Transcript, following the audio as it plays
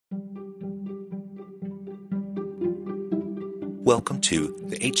Welcome to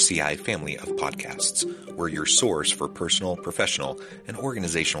the HCI family of podcasts. We're your source for personal, professional, and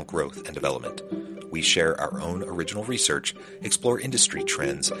organizational growth and development. We share our own original research, explore industry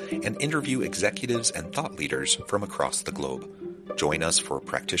trends, and interview executives and thought leaders from across the globe. Join us for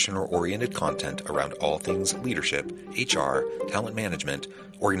practitioner-oriented content around all things leadership, HR, talent management,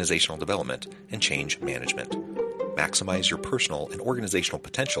 organizational development, and change management. Maximize your personal and organizational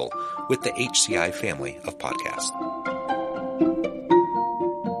potential with the HCI family of podcasts.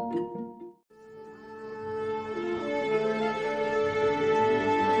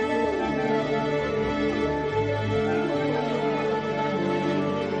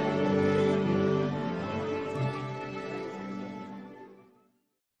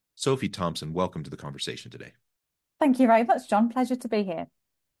 Sophie Thompson, welcome to the conversation today. Thank you very much, John. Pleasure to be here.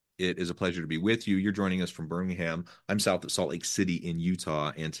 It is a pleasure to be with you. You're joining us from Birmingham. I'm south of Salt Lake City in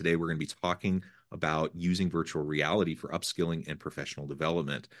Utah, and today we're going to be talking about using virtual reality for upskilling and professional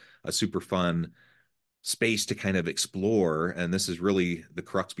development. A super fun space to kind of explore, and this is really the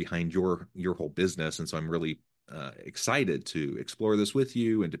crux behind your whole business, and so I'm really excited to explore this with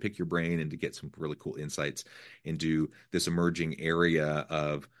you and to pick your brain and to get some really cool insights into this emerging area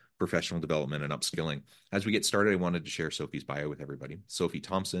of professional development and upskilling. As we get started, I wanted to share Sophie's bio with everybody. Sophie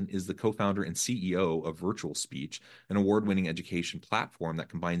Thompson is the co-founder and CEO of Virtual Speech, an award-winning education platform that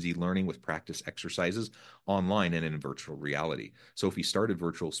combines e-learning with practice exercises online and in virtual reality. Sophie started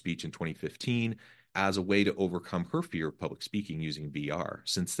Virtual Speech in 2015 as a way to overcome her fear of public speaking using VR.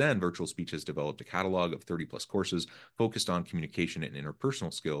 Since then, Virtual Speech has developed a catalog of 30-plus courses focused on communication and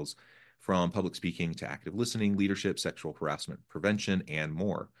interpersonal skills, from public speaking to active listening, leadership, sexual harassment prevention, and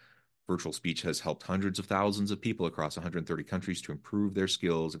more. Virtual Speech has helped hundreds of thousands of people across 130 countries to improve their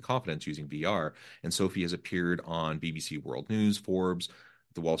skills and confidence using VR. And Sophie has appeared on BBC World News, Forbes,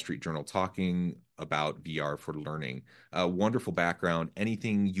 the Wall Street Journal talking about VR for learning. A wonderful background.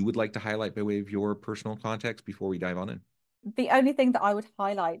 Anything you would like to highlight by way of your personal context before we dive on in? The only thing that I would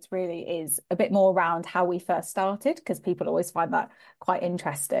highlight really is a bit more around how we first started, because people always find that quite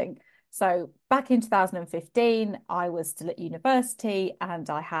interesting. So back in 2015, I was still at university and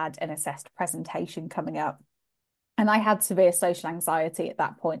I had an assessed presentation coming up. And I had severe social anxiety at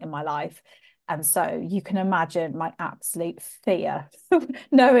that point in my life. And so you can imagine my absolute fear,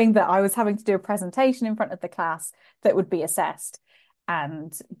 knowing that I was having to do a presentation in front of the class that would be assessed.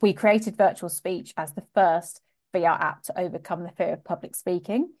 And we created Virtual Speech as the first VR app to overcome the fear of public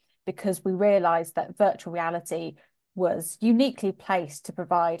speaking, because we realized that virtual reality was uniquely placed to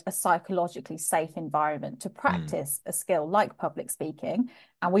provide a psychologically safe environment to practice a skill like public speaking.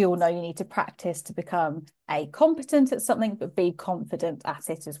 And we all know you need to practice to become competent at something, but be confident at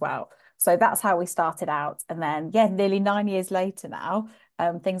it as well. So that's how we started out. And then, nearly 9 years later now,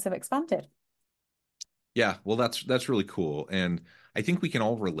 things have expanded. Yeah, well, that's really cool. And I think we can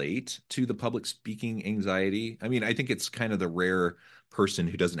all relate to the public speaking anxiety. I mean, I think it's kind of the rare person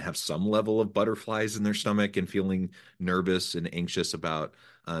who doesn't have some level of butterflies in their stomach and feeling nervous and anxious about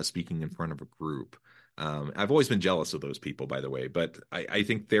speaking in front of a group. I've always been jealous of those people, by the way, but I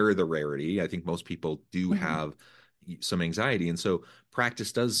think they're the rarity. I think most people do have some anxiety. And so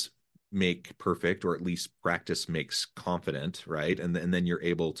practice does make perfect, or at least practice makes confident, right? And then you're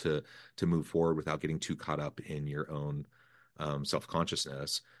able to move forward without getting too caught up in your own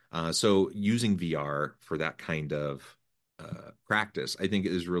self-consciousness. So using VR for that kind of practice, I think,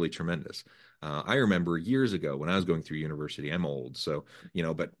 is really tremendous. I remember years ago when I was going through university, I'm old, so,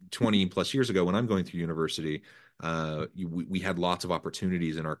 but 20 plus years ago when I'm going through university, we had lots of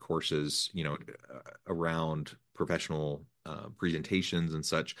opportunities in our courses, around professional presentations and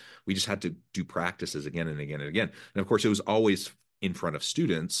such. We just had to do practices again and again and again. And of course, it was always in front of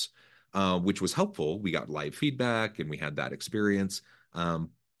students, which was helpful. We got live feedback and we had that experience.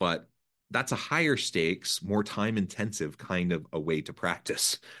 But that's a higher stakes, more time intensive kind of a way to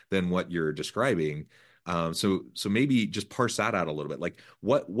practice than what you're describing. So maybe just parse that out a little bit. Like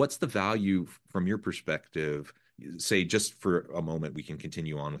what's the value from your perspective? Say, just for a moment, we can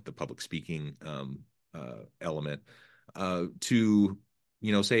continue on with the public speaking element to,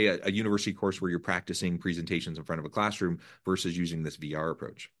 say a university course where you're practicing presentations in front of a classroom versus using this VR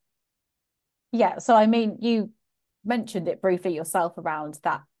approach. Yeah. So, I mean, you mentioned it briefly yourself around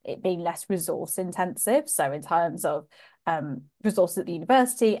that it being less resource intensive. So in terms of resources at the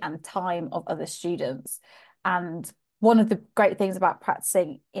university and time of other students. And one of the great things about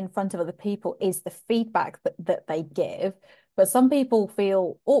practicing in front of other people is the feedback that they give. But some people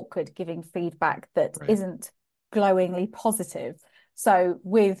feel awkward giving feedback that isn't glowingly positive. So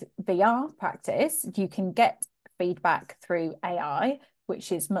with VR practice, you can get feedback through AI,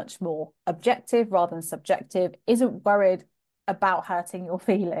 which is much more objective rather than subjective, isn't worried about hurting your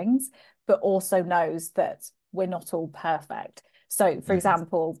feelings, but also knows that we're not all perfect. So, for Hmm.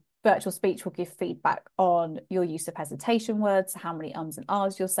 example, virtual speech will give feedback on your use of hesitation words, how many ums and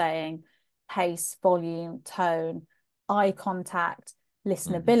ahs you're saying, pace, volume, tone, eye contact, Hmm.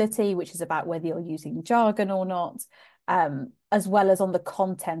 listenability, which is about whether you're using jargon or not, as well as on the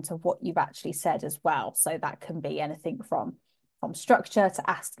content of what you've actually said as well. So that can be anything from structure to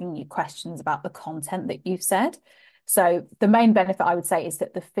asking you questions about the content that you've said. So the main benefit I would say is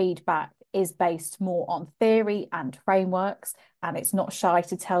that the feedback is based more on theory and frameworks, and it's not shy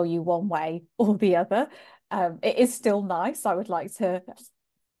to tell you one way or the other. It is still nice. I would like to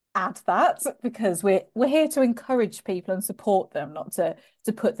add that because we're here to encourage people and support them, not to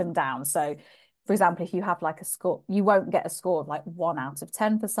put them down. So, for example, if you have like a score, you won't get a score of like 1 out of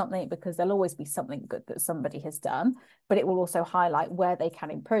 10 for something because there'll always be something good that somebody has done, but it will also highlight where they can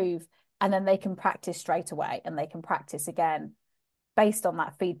improve, and then they can practice straight away and they can practice again based on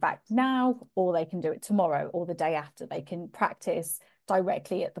that feedback now, or they can do it tomorrow or the day after. They can practice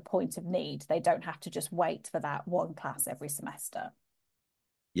directly at the point of need. They don't have to just wait for that one class every semester.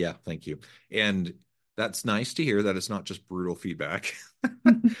 Yeah, thank you. And that's nice to hear that it's not just brutal feedback.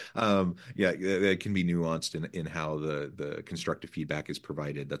 Yeah, it can be nuanced in how the constructive feedback is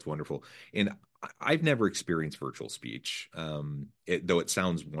provided. That's wonderful. And I've never experienced virtual speech, though it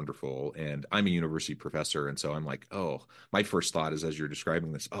sounds wonderful. And I'm a university professor, and so I'm like, oh, my first thought is as you're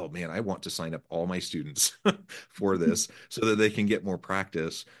describing this, oh man, I want to sign up all my students for this so that they can get more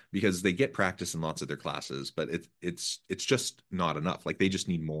practice because they get practice in lots of their classes, but it's just not enough. Like they just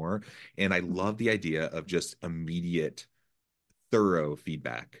need more. And I love the idea of just immediate thorough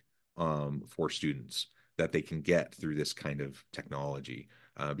feedback for students that they can get through this kind of technology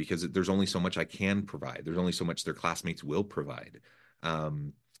because there's only so much I can provide. There's only so much their classmates will provide,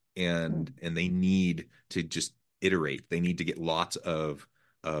 um, and they need to just iterate. They need to get lots of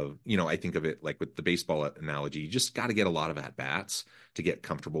I think of it like with the baseball analogy. You just got to get a lot of at bats to get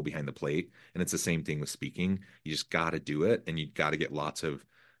comfortable behind the plate, and it's the same thing with speaking. You just got to do it, and you got to get lots of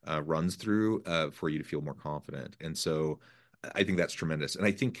runs through for you to feel more confident. And so I think that's tremendous. And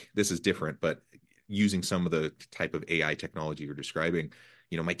I think this is different, but using some of the type of AI technology you're describing,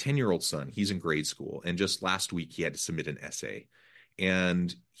 my 10-year-old son, he's in grade school. And just last week, he had to submit an essay.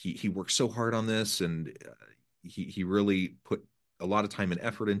 And he worked so hard on this and he really put a lot of time and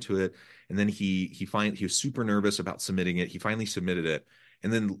effort into it. And then he was super nervous about submitting it. He finally submitted it.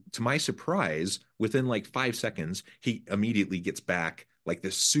 And then to my surprise, within like 5 seconds, he immediately gets back like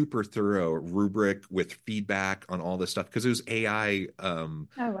this super thorough rubric with feedback on all this stuff because it was AI Oh,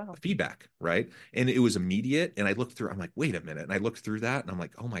 wow. feedback, right? And it was immediate. And I looked through, I'm like, wait a minute. And I looked through that and I'm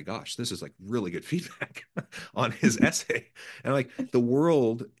like, oh my gosh, this is like really good feedback on his essay. And I'm like, the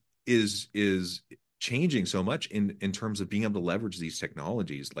world is changing so much in terms of being able to leverage these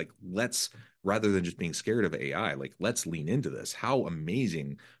technologies. Like, let's rather than just being scared of AI, like let's lean into this. How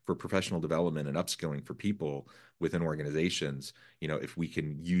amazing for professional development and upskilling for people within organizations, if we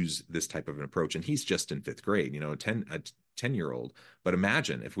can use this type of an approach. And he's just in fifth grade, a 10-year-old. But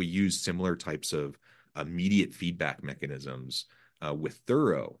imagine if we use similar types of immediate feedback mechanisms with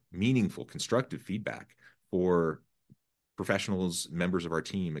thorough, meaningful, constructive feedback for professionals, members of our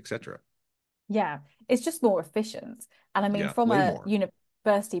team, etc. Yeah, it's just more efficient. And I mean, Yeah, from way a more.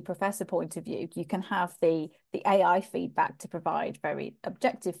 university professor point of view, you can have the AI feedback to provide very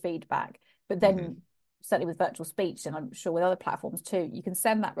objective feedback, but Mm-hmm. then certainly with virtual speech, and I'm sure with other platforms too, you can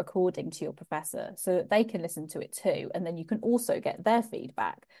send that recording to your professor so that they can listen to it too, and then you can also get their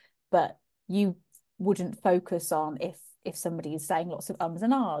feedback. But you wouldn't focus on if somebody is saying lots of ums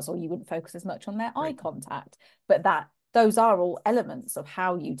and ahs, or you wouldn't focus as much on their eye Right. contact. But that those are all elements of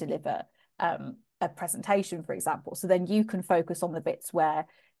how you deliver a presentation, for example. So then you can focus on the bits where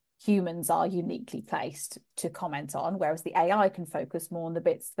humans are uniquely placed to comment on, whereas the AI can focus more on the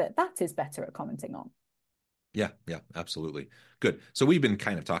bits that is better at commenting on. Yeah, yeah, absolutely. Good. So we've been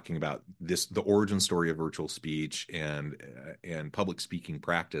kind of talking about the origin story of virtual speech and public speaking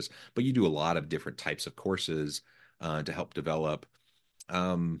practice, but you do a lot of different types of courses to help develop.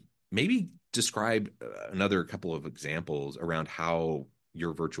 Maybe describe another couple of examples around how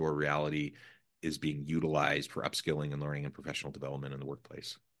your virtual reality is being utilized for upskilling and learning and professional development in the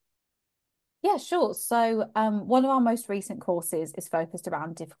workplace. Yeah, sure. So, one of our most recent courses is focused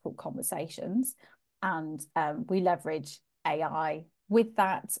around difficult conversations, and we leverage AI with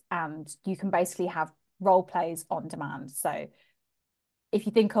that. And you can basically have role plays on demand. So, if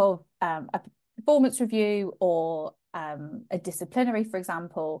you think of a performance review or a disciplinary, for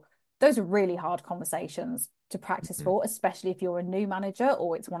example, those are really hard conversations to practice Mhm. for, especially if you're a new manager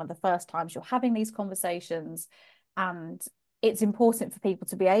or it's one of the first times you're having these conversations. And it's important for people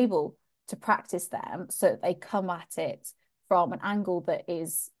to be able to practice them so that they come at it from an angle that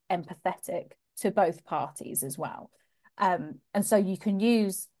is empathetic to both parties as well. And so you can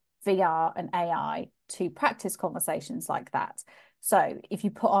use VR and AI to practice conversations like that. So if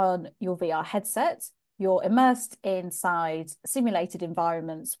you put on your VR headset, you're immersed inside simulated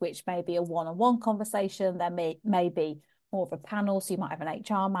environments, which may be a one-on-one conversation. There may be more of a panel. So you might have an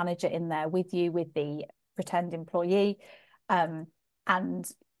HR manager in there with you, with the pretend employee. And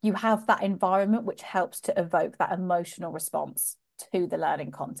you have that environment which helps to evoke that emotional response to the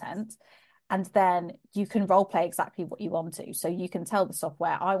learning content. And then you can role play exactly what you want to. So you can tell the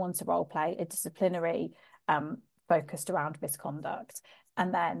software, I want to role play a disciplinary focused around misconduct.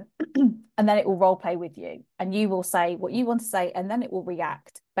 And then and then it will role play with you. And you will say what you want to say, and then it will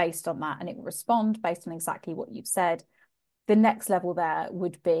react based on that, and it will respond based on exactly what you've said. The next level there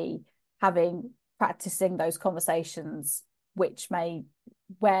would be practicing those conversations,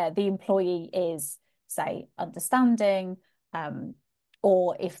 where the employee is, say, understanding,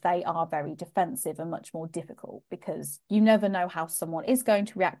 or if they are very defensive and much more difficult, because you never know how someone is going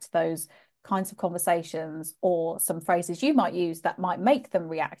to react to those kinds of conversations, or some phrases you might use that might make them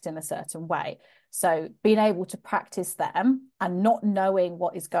react in a certain way. So being able to practice them and not knowing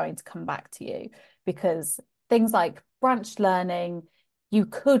what is going to come back to you, because things like branched learning, you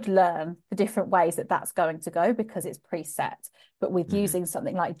could learn the different ways that that's going to go because it's preset. But with Mm-hmm. using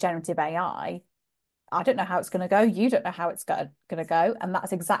something like generative AI, I don't know how it's going to go. You don't know how it's going to go. And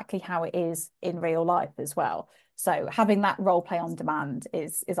that's exactly how it is in real life as well. So having that role play on demand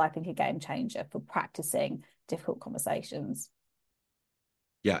is I think, a game changer for practicing difficult conversations.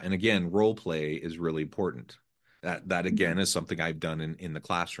 Yeah, and again, role play is really important. That again is something I've done in the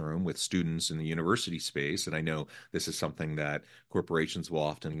classroom with students in the university space, and I know this is something that corporations will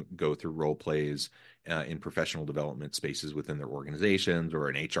often go through role plays in professional development spaces within their organizations, or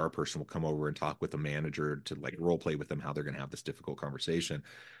an HR person will come over and talk with a manager to like role play with them how they're going to have this difficult conversation.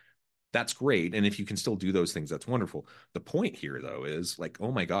 That's great. And if you can still do those things, that's wonderful. The point here, though, is like, oh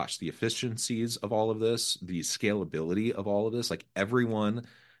my gosh, the efficiencies of all of this, the scalability of all of this, like everyone,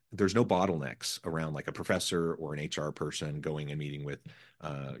 there's no bottlenecks around like a professor or an HR person going and meeting with,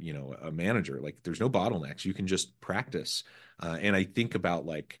 a manager. Like there's no bottlenecks. You can just practice. And I think about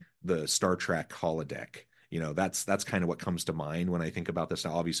like the Star Trek holodeck. That's kind of what comes to mind when I think about this.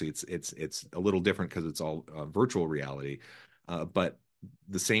 Now, obviously, it's a little different because it's all virtual reality, but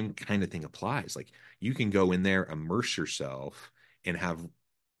the same kind of thing applies. Like you can go in there, immerse yourself, and have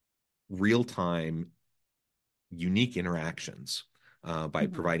real time, unique interactions by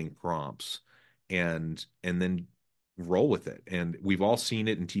Mhm. providing prompts, and then roll with it. And we've all seen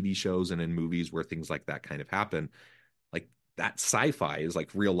it in TV shows and in movies where things like that kind of happen. Like that sci-fi is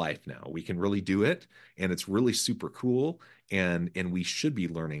like real life now. We can really do it, and it's really super cool. And we should be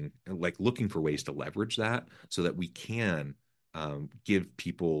learning, like looking for ways to leverage that so that we can give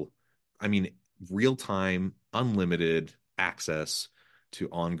people, I mean, real time, unlimited access to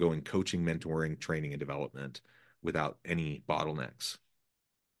ongoing coaching, mentoring, training, and development without any bottlenecks.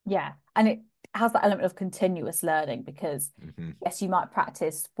 Yeah. And it has that element of continuous learning because, Mm-hmm. yes, you might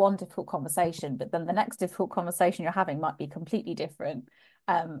practice one difficult conversation, but then the next difficult conversation you're having might be completely different.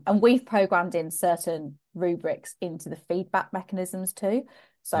 And we've programmed in certain rubrics into the feedback mechanisms too.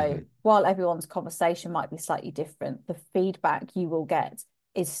 So Mm-hmm. while everyone's conversation might be slightly different, the feedback you will get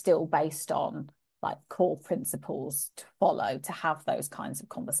is still based on like core principles to follow to have those kinds of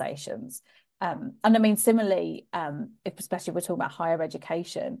conversations. And I mean, similarly, if especially if we're talking about higher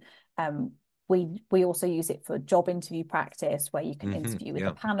education, um, we also use it for job interview practice, where you can Mm-hmm. interview with a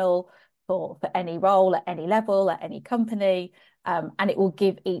Yeah. panel for any role at any level at any company, and it will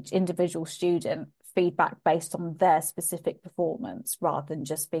give each individual student feedback based on their specific performance, rather than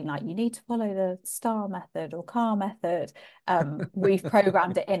just being like, you need to follow the STAR method or CAR method. We've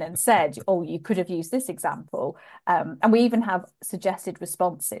programmed it in and said, oh, you could have used this example, and we even have suggested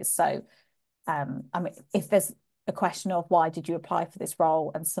responses. So I mean, if there's a question of why did you apply for this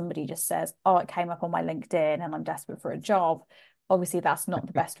role, and somebody just says, oh, it came up on my LinkedIn and I'm desperate for a job, obviously that's not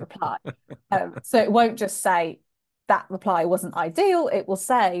the best reply. So it won't just say that reply wasn't ideal. It will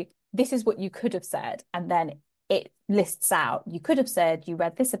say, this is what you could have said. And then it lists out, you could have said, you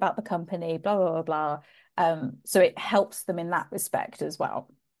read this about the company, blah, blah, blah, blah. So it helps them in that respect as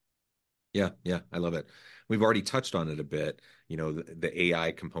well. Yeah, yeah, I love it. We've already touched on it a bit, the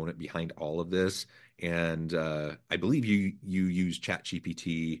AI component behind all of this. And I believe you use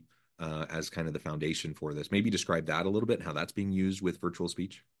ChatGPT as kind of the foundation for this. Maybe describe that a little bit, how that's being used with virtual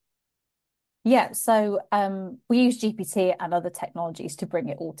speech. Yeah, so we use GPT and other technologies to bring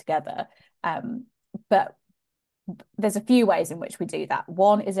it all together. But there's a few ways in which we do that.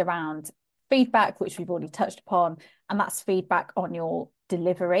 One is around feedback, which we've already touched upon, and that's feedback on your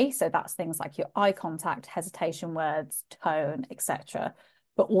delivery. So that's things like your eye contact, hesitation words, tone, etc.,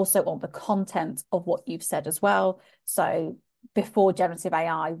 but also on the content of what you've said as well. So before generative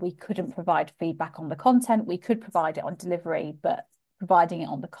AI, we couldn't provide feedback on the content. We could provide it on delivery, but providing it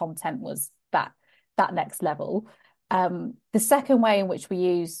on the content was that next level. The second way in which we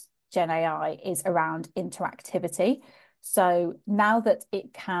use Gen AI is around interactivity. So now that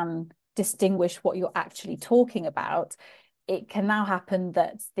it can distinguish what you're actually talking about, it can now happen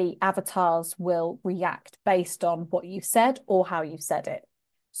that the avatars will react based on what you said or how you said it.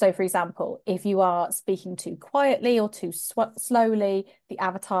 So, for example, if you are speaking too quietly or too slowly, the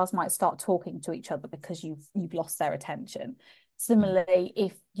avatars might start talking to each other because you've lost their attention. Mm. Similarly,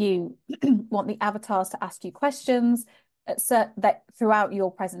 if you want the avatars to ask you questions, that throughout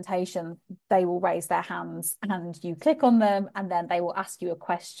your presentation, they will raise their hands and you click on them, and then they will ask you a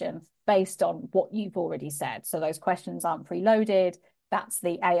question based on what you've already said. So those questions aren't preloaded. That's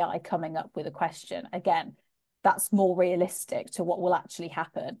the AI coming up with a question. Again, that's more realistic to what will actually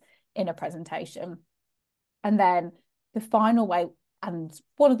happen in a presentation. And then the final way, and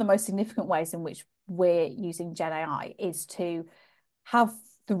one of the most significant ways in which we're using Gen AI, is to have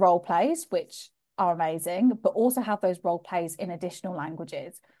the role plays, which are amazing, but also have those role plays in additional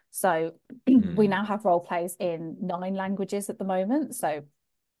languages. So we Mm. now have role plays in 9 languages at the moment. So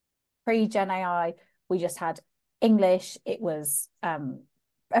pre-Gen AI, we just had English. It was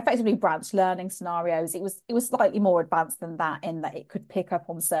effectively branch learning scenarios. It was slightly more advanced than that in that it could pick up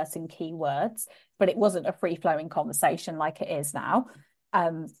on certain keywords, but it wasn't a free-flowing conversation like it is now.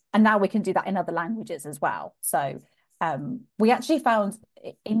 And now we can do that in other languages as well. So we actually found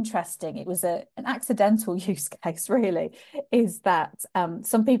it interesting. It was an accidental use case, really, is that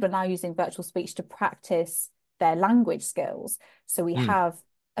some people are now using virtual speech to practice their language skills. So we Mm. have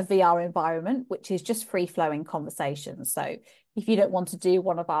a VR environment, which is just free flowing conversations. So if you don't want to do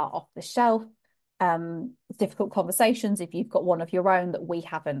one of our off the shelf difficult conversations, if you've got one of your own that we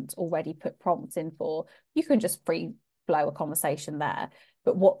haven't already put prompts in for, you can just free flow a conversation there.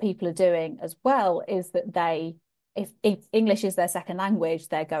 But what people are doing as well is that if English is their second language,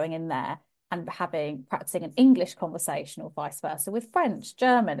 they're going in there and practicing an English conversation or vice versa with French,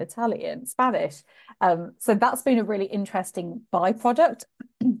 German, Italian, Spanish. So that's been a really interesting byproduct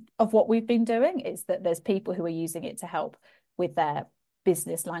of what we've been doing, is that there's people who are using it to help with their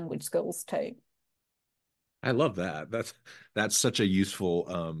business language skills too. I love that. That's such a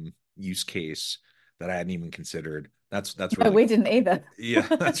useful use case that I hadn't even considered. That's No, really we cool. didn't either. Yeah,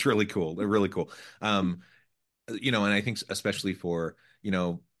 that's really cool. They're really cool. Um, and I think especially for,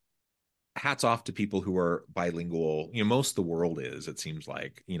 hats off to people who are bilingual. Most of the world is, it seems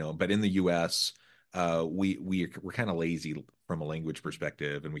like, but in the US, we're kind of lazy from a language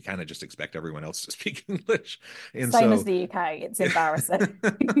perspective, and we kind of just expect everyone else to speak English. And Same as so the UK. It's embarrassing.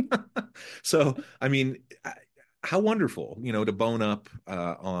 so I mean, how wonderful, to bone up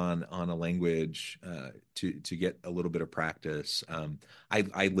on a language, to get a little bit of practice.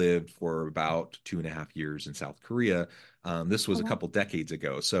 I lived for about 2.5 years in South Korea. This Oh, was a wow. couple decades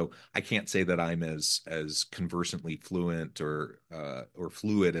ago, so I can't say that I'm as conversantly fluent or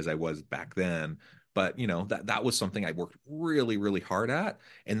fluid as I was back then. But that was something I worked really, really hard at.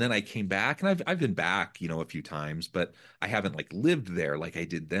 And then I came back, and I've been back, a few times, but I haven't like lived there like I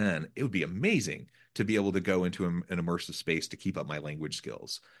did then. It would be amazing to be able to go into an immersive space to keep up my language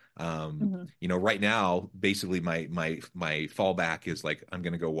skills. Mhm. Right now, basically my fallback is like I'm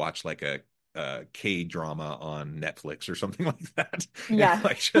gonna go watch like a K drama on Netflix or something like that, and Yeah.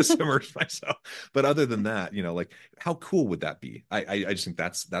 like just immerse myself. But other than that, like how cool would that be? I just think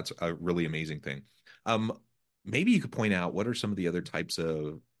that's a really amazing thing. Um, Maybe you could point out what are some of the other types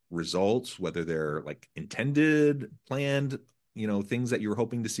of results, whether they're like intended, planned, things that you're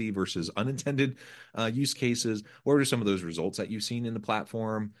hoping to see versus unintended use cases. What are some of those results that you've seen in the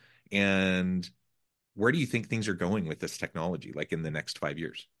platform? And where do you think things are going with this technology, like in the next 5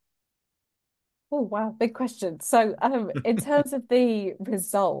 years? Oh, wow. Big question. So, in terms of the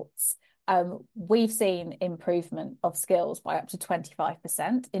results, we've seen improvement of skills by up to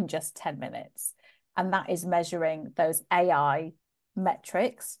 25% in just 10 minutes. And that is measuring those AI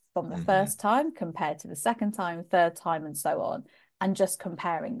metrics from the Hmm. first time compared to the second time, third time, and so on, and just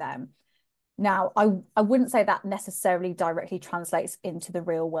comparing them. Now, I wouldn't say that necessarily directly translates into the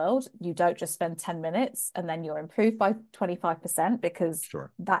real world. You don't just spend 10 minutes and then you're improved by 25%, because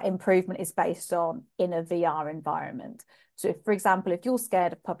Sure. that improvement is based on in a VR environment. So if, for example, if you're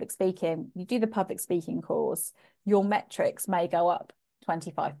scared of public speaking, you do the public speaking course, your metrics may go up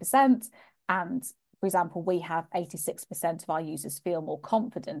 25%. And for example, we have 86% of our users feel more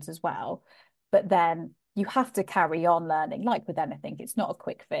confident as well. But then you have to carry on learning, like with anything, it's not a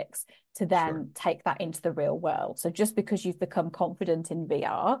quick fix to Sure. then take that into the real world. So just because you've become confident in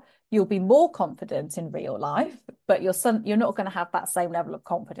VR, you'll be more confident in real life, but you're not going to have that same level of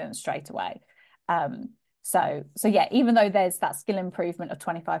confidence straight away. So yeah, even though there's that skill improvement of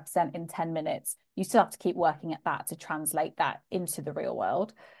 25% in 10 minutes, you still have to keep working at that to translate that into the real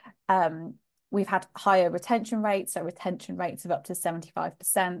world. Um, we've had higher retention rates, so retention rates of up to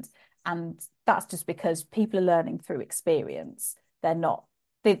 75%. And that's just because people are learning through experience. They're not,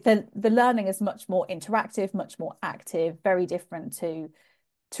 the learning is much more interactive, much more active, very different to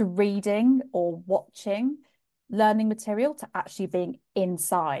reading or watching learning material to actually being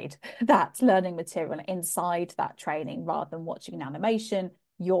inside that learning material and inside that training rather than watching an animation,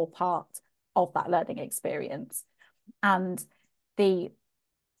 you're part of that learning experience. And the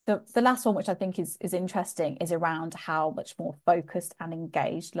the last one, which I think is interesting, is around how much more focused and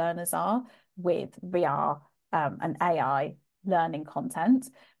engaged learners are with VR and AI learning content.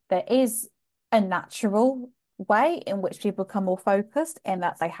 There is a natural way in which people become more focused in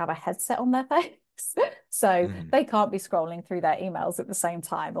that they have a headset on their face. So Hmm. they can't be scrolling through their emails at the same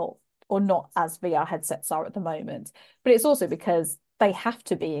time, or not as VR headsets are at the moment. But it's also because they have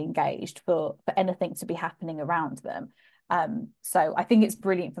to be engaged for anything to be happening around them. So I think it's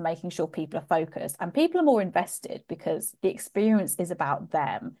brilliant for making sure people are focused and people are more invested because the experience is about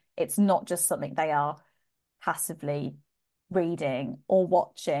them. It's not just something they are passively reading or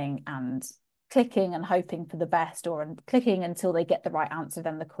watching and clicking and hoping for the best or clicking until they get the right answer,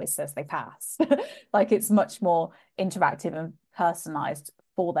 then the quiz says they pass. Like it's much more interactive and personalized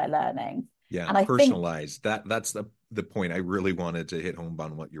for their learning. Yeah, And I think, personalized. That's the point I really wanted to hit home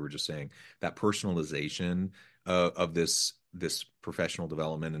on what you were just saying. That personalization of this professional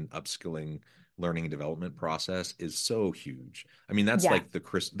development and upskilling learning and development process is so huge. I mean, that's yeah, like the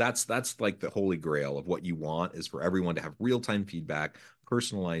Chris that's like the holy grail of what you want is for everyone to have real-time feedback,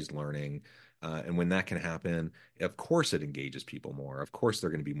 personalized learning. And when that can happen, of course it engages people more. Of course they're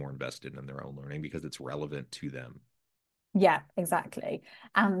going to be more invested in their own learning because it's relevant to them. yeah, exactly.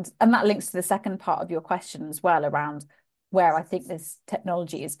 And that links to the second part of your question as well around where I think this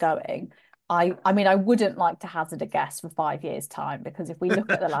technology is going. I mean, I wouldn't like to hazard a guess for 5 years' time because if we look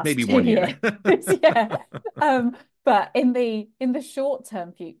at the last Maybe two 1 year. years, yeah. But in the short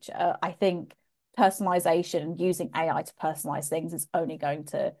term future, I think personalization, using AI to personalize things is only going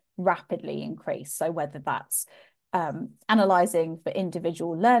to rapidly increase. So whether that's analyzing for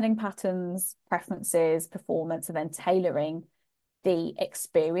individual learning patterns, preferences, performance, and then tailoring the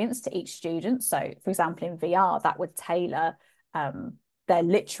experience to each student. So, for example, in VR, that would tailor their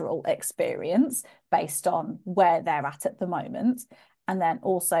literal experience based on where they're at the moment. And then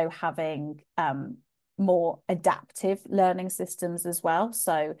also having more adaptive learning systems as well.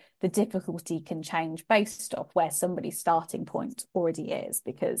 So the difficulty can change based off where somebody's starting point already is,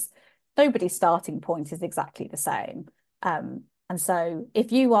 because nobody's starting point is exactly the same. And so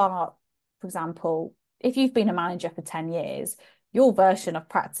if you are, for example, if you've been a manager for 10 years, your version of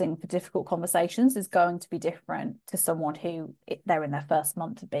practicing for difficult conversations is going to be different to someone who they're in their first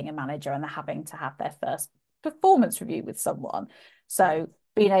month of being a manager and they're having to have their first performance review with someone. Right. So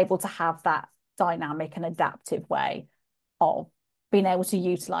being able to have that dynamic and adaptive way of being able to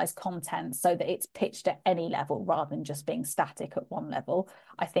utilize content so that it's pitched at any level rather than just being static at one level.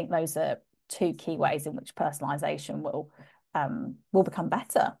 I think those are two key ways in which personalization will become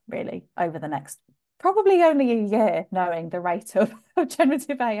better really over the next probably only a year, knowing the rate of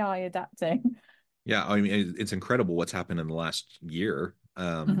generative AI adapting. Yeah, I mean, it's incredible what's happened in the last year.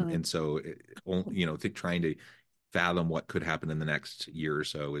 Mhm. And so, trying to fathom what could happen in the next year or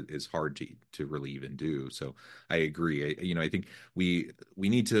so is hard to relieve and do. So I agree. I think we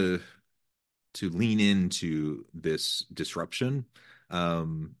need to lean into this disruption.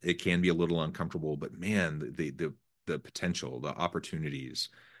 It can be a little uncomfortable, but man, the potential, the opportunities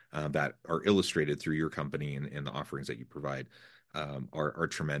that are illustrated through your company and the offerings that you provide are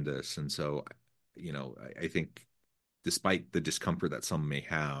tremendous. And so, I think despite the discomfort that some may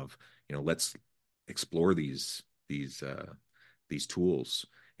have, let's explore these tools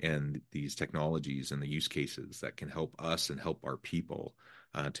and these technologies and the use cases that can help us and help our people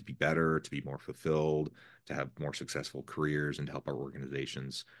to be better, to be more fulfilled, to have more successful careers, and to help our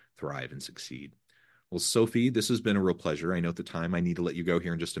organizations thrive and succeed. Well, Sophie, this has been a real pleasure. I know at the time I need to let you go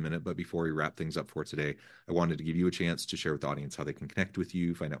here in just a minute, but before we wrap things up for today, I wanted to give you a chance to share with the audience how they can connect with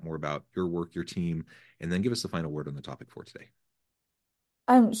you, find out more about your work, your team, and then give us the final word on the topic for today.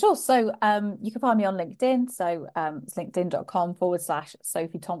 Sure. So you can find me on LinkedIn. So it's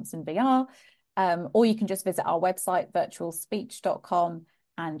linkedin.com/Sophie Thompson VR. Or you can just visit our website, virtualspeech.com,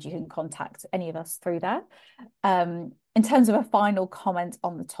 and you can contact any of us through there. In terms of a final comment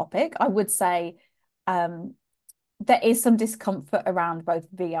on the topic, I would say there is some discomfort around both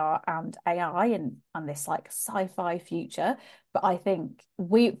VR and AI and this like sci-fi future. But I think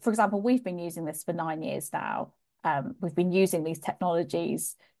for example, we've been using this for 9 years now. We've been using these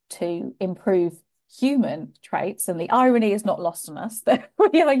technologies to improve human traits, and the irony is not lost on us that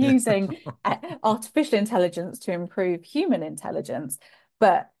we are using artificial intelligence to improve human intelligence.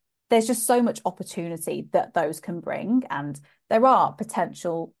 But there's just so much opportunity that those can bring, and there are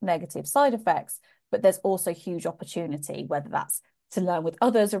potential negative side effects, but there's also huge opportunity, whether that's to learn with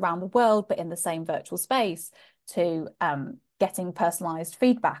others around the world, but in the same virtual space, to getting personalized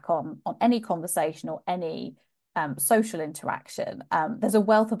feedback on any conversation or any social interaction. There's a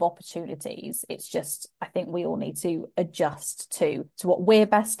wealth of opportunities. It's just, I think we all need to adjust to what we're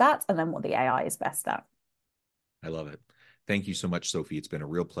best at and then what the AI is best at. I love it. Thank you so much, Sophie. It's been a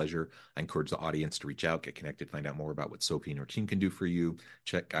real pleasure. I encourage the audience to reach out, get connected, find out more about what Sophie and her team can do for you.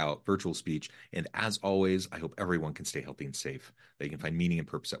 Check out Virtual Speech. And as always, I hope everyone can stay healthy and safe, that you can find meaning and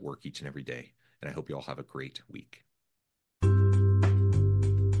purpose at work each and every day. And I hope you all have a great week.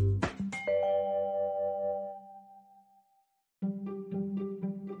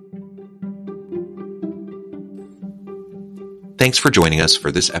 Thanks for joining us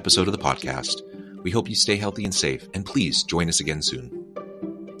for this episode of the podcast. We hope you stay healthy and safe, and please join us again soon.